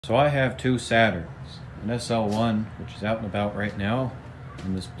So I have two Saturns, an SL1, which is out and about right now,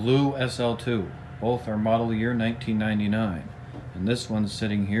 and this blue SL2. Both are model year 1999, and this one's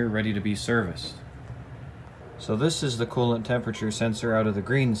sitting here ready to be serviced. So this is the coolant temperature sensor out of the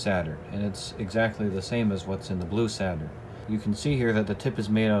green Saturn, and it's exactly the same as what's in the blue Saturn. You can see here that the tip is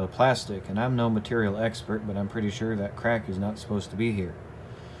made out of plastic, and I'm no material expert, but I'm pretty sure that crack is not supposed to be here.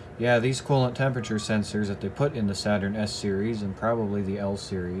 Yeah, these coolant temperature sensors that they put in the Saturn S series, and probably the L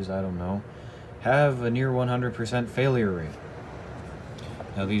series, I don't know, have a near 100% failure rate.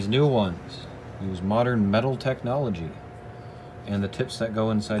 Now these new ones use modern metal technology, and the tips that go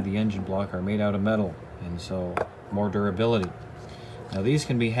inside the engine block are made out of metal, and so more durability. Now these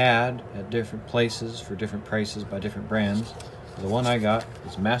can be had at different places for different prices by different brands. The one I got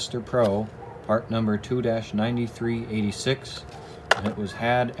is MasterPro, part number 2-9386. And it was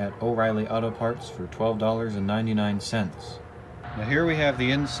had at O'Reilly Auto Parts for $12.99. Now here we have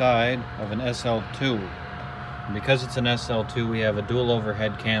the inside of an SL2. And because it's an SL2, we have a dual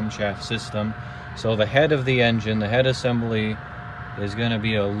overhead camshaft system. So the head of the engine, the head assembly, is going to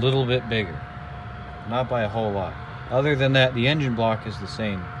be a little bit bigger. Not by a whole lot. Other than that, the engine block is the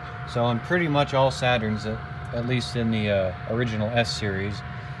same. So in pretty much all Saturns, at least in the original S series,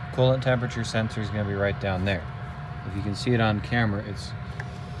 coolant temperature sensor is going to be right down there. If you can see it on camera, it's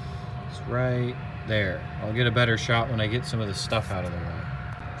right there. I'll get a better shot when I get some of the stuff out of the way.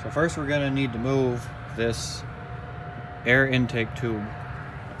 So first we're going to need to move this air intake tube.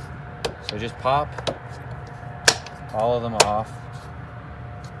 So just pop all of them off.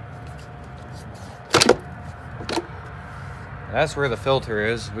 That's where the filter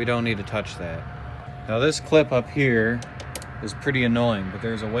is. We don't need to touch that. Now this clip up here is pretty annoying, but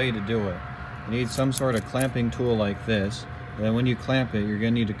there's a way to do it. You need some sort of clamping tool like this, and then when you clamp it, you're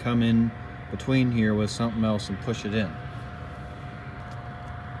going to need to come in between here with something else and push it in.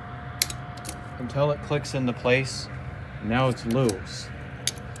 Until it clicks into place, now it's loose.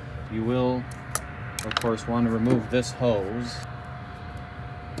 You will, of course, want to remove this hose.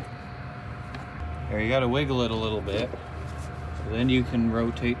 There, you got to wiggle it a little bit. So then you can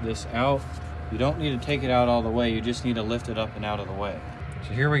rotate this out. You don't need to take it out all the way, you just need to lift it up and out of the way.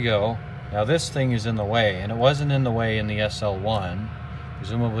 So here we go. Now this thing is in the way, and it wasn't in the way in the SL1,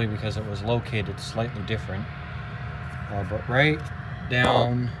 presumably because it was located slightly different. But right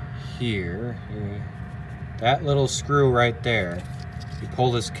down here, that little screw right there, you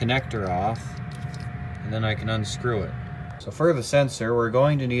pull this connector off, and then I can unscrew it. So for the sensor, we're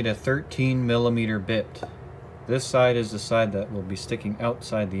going to need a 13mm bit. This side is the side that will be sticking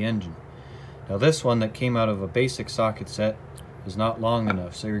outside the engine. Now this one that came out of a basic socket set is not long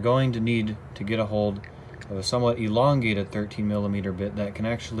enough, so you're going to need to get a hold of a somewhat elongated 13mm bit that can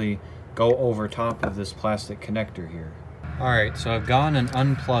actually go over top of this plastic connector here. Alright, so I've gone and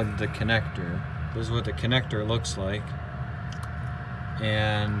unplugged the connector. This is what the connector looks like.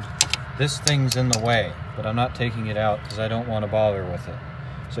 And this thing's in the way, but I'm not taking it out because I don't want to bother with it.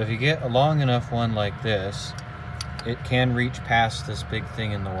 So if you get a long enough one like this, it can reach past this big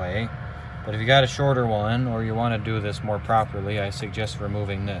thing in the way. But if you got a shorter one, or you want to do this more properly, I suggest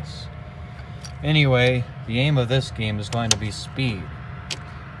removing this. Anyway, the aim of this game is going to be speed.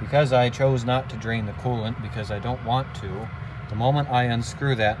 Because I chose not to drain the coolant, because I don't want to, the moment I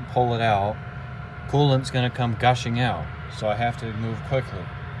unscrew that and pull it out, coolant's going to come gushing out, so I have to move quickly.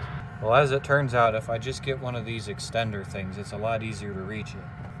 Well, as it turns out, if I just get one of these extender things, it's a lot easier to reach it.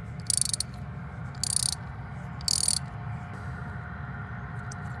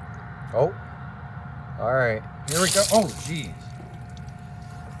 Oh, all right, here we go. Oh, geez.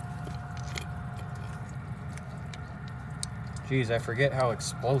 Geez, I forget how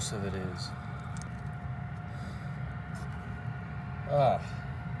explosive it is. Ugh,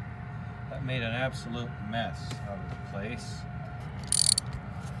 that made an absolute mess out of the place.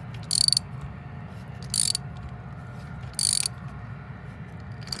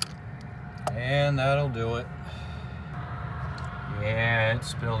 And that'll do it. Yeah, it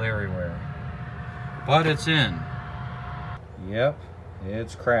spilled everywhere. But it's in. Yep,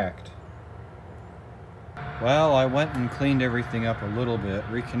 it's cracked. Well, I went and cleaned everything up a little bit,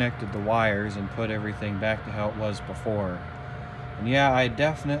 reconnected the wires, and put everything back to how it was before. And yeah, I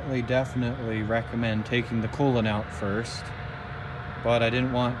definitely recommend taking the coolant out first. But I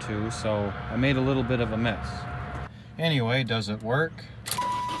didn't want to, so I made a little bit of a mess. Anyway, does it work?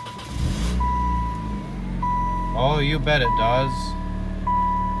 Oh, you bet it does.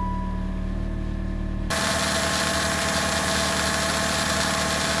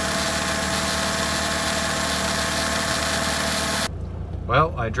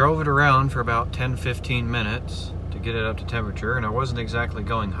 Well, I drove it around for about 10-15 minutes to get it up to temperature, and I wasn't exactly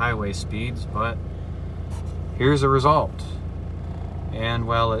going highway speeds, but here's the result. And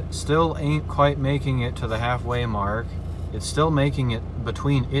while it still ain't quite making it to the halfway mark, it's still making it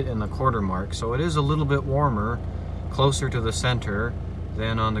between it and the quarter mark, so it is a little bit warmer closer to the center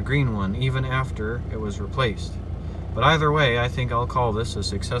than on the green one, even after it was replaced. But either way, I think I'll call this a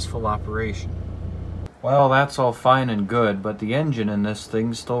successful operation. Well, that's all fine and good, but the engine in this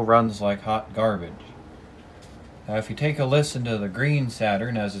thing still runs like hot garbage. Now, if you take a listen to the green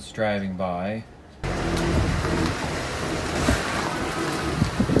Saturn as it's driving by,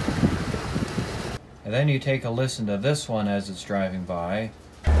 and then you take a listen to this one as it's driving by,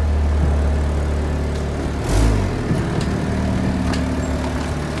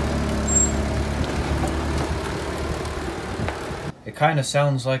 it kind of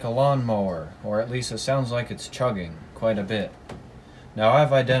sounds like a lawnmower, or at least it sounds like it's chugging quite a bit. Now,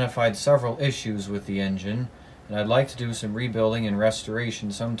 I've identified several issues with the engine, and I'd like to do some rebuilding and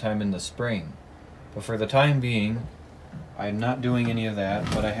restoration sometime in the spring. But for the time being, I'm not doing any of that,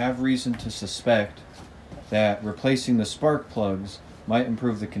 but I have reason to suspect that replacing the spark plugs might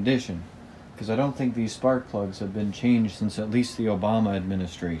improve the condition, because I don't think these spark plugs have been changed since at least the Obama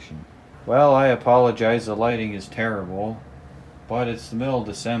administration. Well, I apologize, the lighting is terrible, but it's the middle of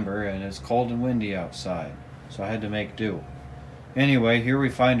December and it's cold and windy outside, so I had to make do. Anyway, here we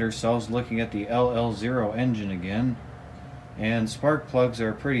find ourselves looking at the LL0 engine again, and spark plugs are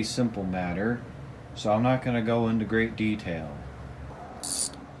a pretty simple matter, so I'm not going to go into great detail.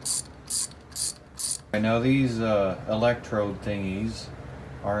 Now these electrode thingies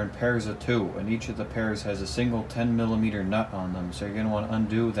are in pairs of 2, and each of the pairs has a single 10mm nut on them, so you're going to want to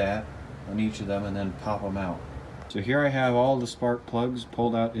undo that on each of them and then pop them out. So here I have all the spark plugs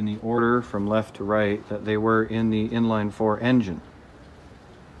pulled out in the order from left to right that they were in the inline 4 engine.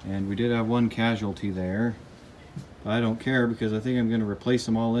 And we did have one casualty there, but I don't care because I think I'm going to replace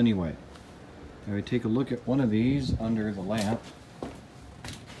them all anyway. Now we take a look at one of these under the lamp.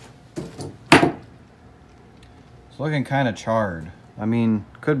 It's looking kind of charred. I mean,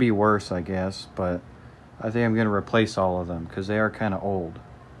 could be worse, I guess, but I think I'm going to replace all of them because they are kind of old.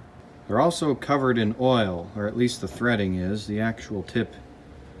 They're also covered in oil, or at least the threading is. The actual tip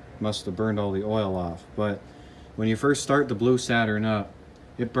must have burned all the oil off. But when you first start the blue Saturn up,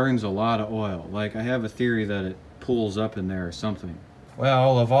 it burns a lot of oil. Like, I have a theory that it pools up in there or something.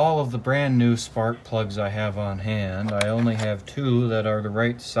 Well, of all of the brand new spark plugs I have on hand, I only have 2 that are the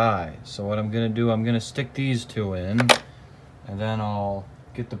right size. So what I'm going to do, I'm going to stick these 2 in, and then I'll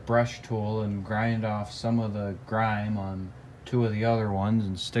get the brush tool and grind off some of the grime on 2 of the other ones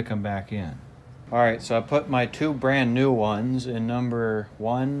and stick them back in. Alright, so I put my 2 brand new ones in number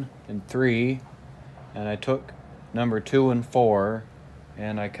 1 and 3, and I took number 2 and 4,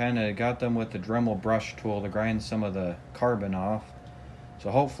 and I kind of got them with the Dremel brush tool to grind some of the carbon off. So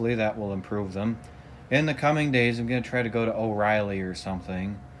hopefully that will improve them. In the coming days, I'm going to try to go to O'Reilly or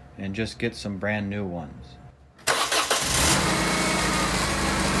something and just get some brand new ones.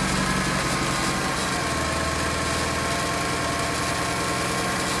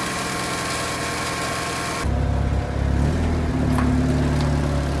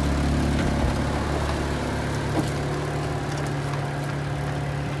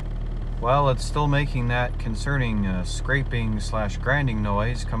 Well, it's still making that concerning scraping / grinding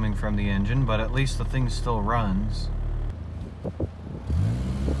noise coming from the engine, but at least the thing still runs.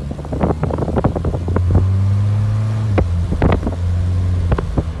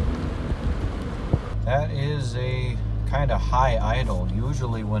 That is a kind of high idle.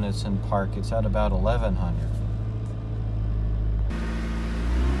 Usually when it's in park, it's at about 1100.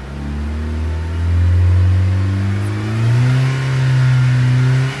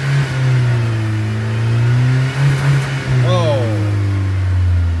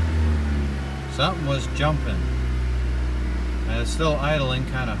 Something was jumping, and it's still idling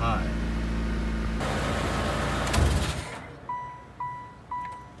kind of high.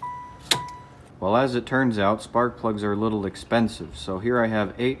 Well, as it turns out, spark plugs are a little expensive, so here I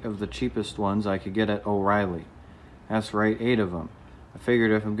have 8 of the cheapest ones I could get at O'Reilly. That's right, 8 of them. I figured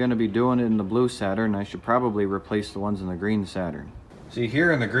if I'm going to be doing it in the blue Saturn, I should probably replace the ones in the green Saturn. See,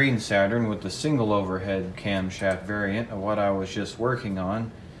 here in the green Saturn, with the single overhead camshaft variant of what I was just working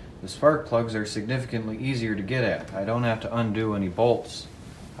on, the spark plugs are significantly easier to get at. I don't have to undo any bolts.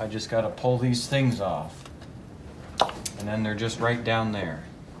 I just got to pull these things off. And then they're just right down there.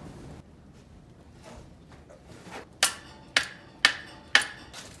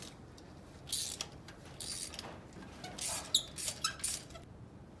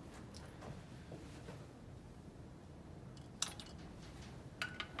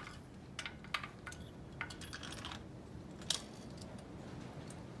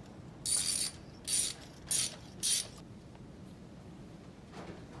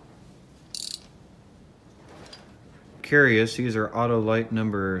 curious, these are AutoLite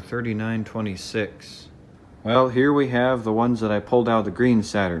number 3926. Well, here we have the ones that I pulled out of the green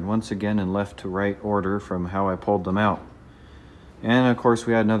Saturn, once again in left to right order from how I pulled them out. And of course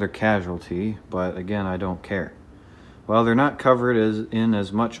we had another casualty, but again, I don't care. Well, they're not covered in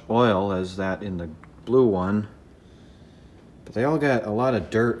as much oil as that in the blue one, but they all got a lot of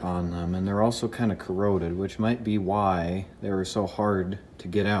dirt on them, and they're also kind of corroded, which might be why they were so hard to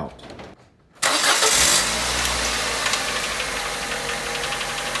get out.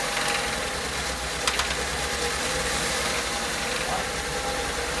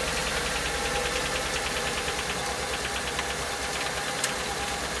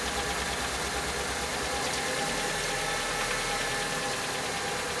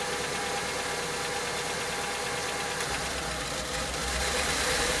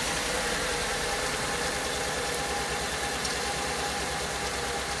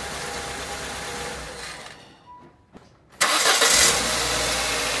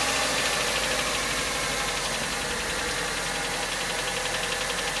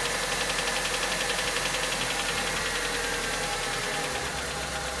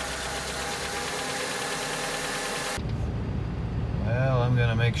 I'm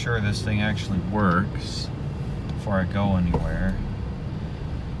gonna make sure this thing actually works before I go anywhere.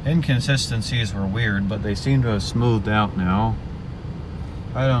 Inconsistencies were weird, but they seem to have smoothed out now.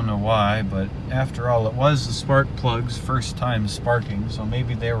 I don't know why, but after all, it was the spark plug's first time sparking, so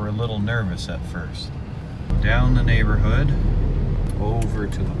maybe they were a little nervous at first. Down the neighborhood, over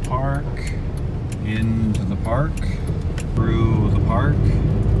to the park, into the park, through the park,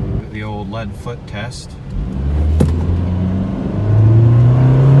 the old lead foot test.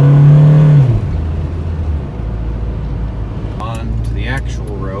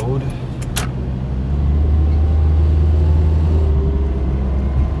 Actual road.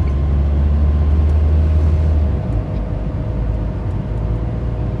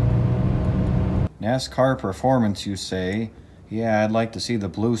 NASCAR performance, you say? Yeah, I'd like to see the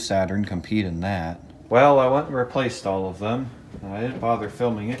blue Saturn compete in that. Well, I went and replaced all of them. I didn't bother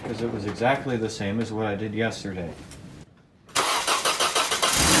filming it because it was exactly the same as what I did yesterday.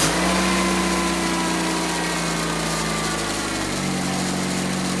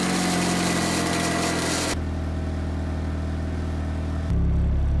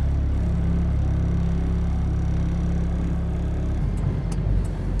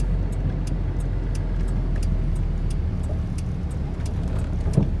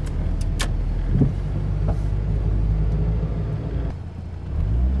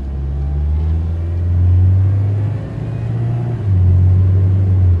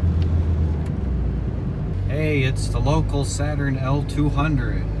 It's the local Saturn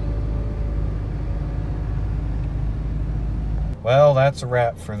L200. Well, that's a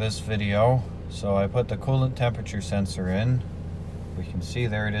wrap for this video. So I put the coolant temperature sensor in. We can see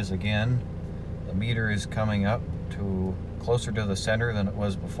there it is again. The meter is coming up to closer to the center than it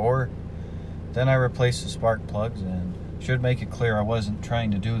was before. Then I replaced the spark plugs, and should make it clear I wasn't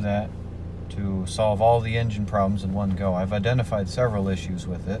trying to do that to solve all the engine problems in one go. I've identified several issues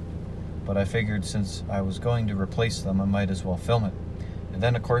with it, but I figured since I was going to replace them, I might as well film it. And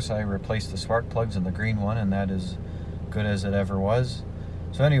then of course I replaced the spark plugs in the green one, and that is good as it ever was.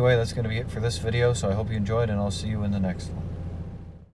 So anyway, that's going to be it for this video, so I hope you enjoyed, and I'll see you in the next one.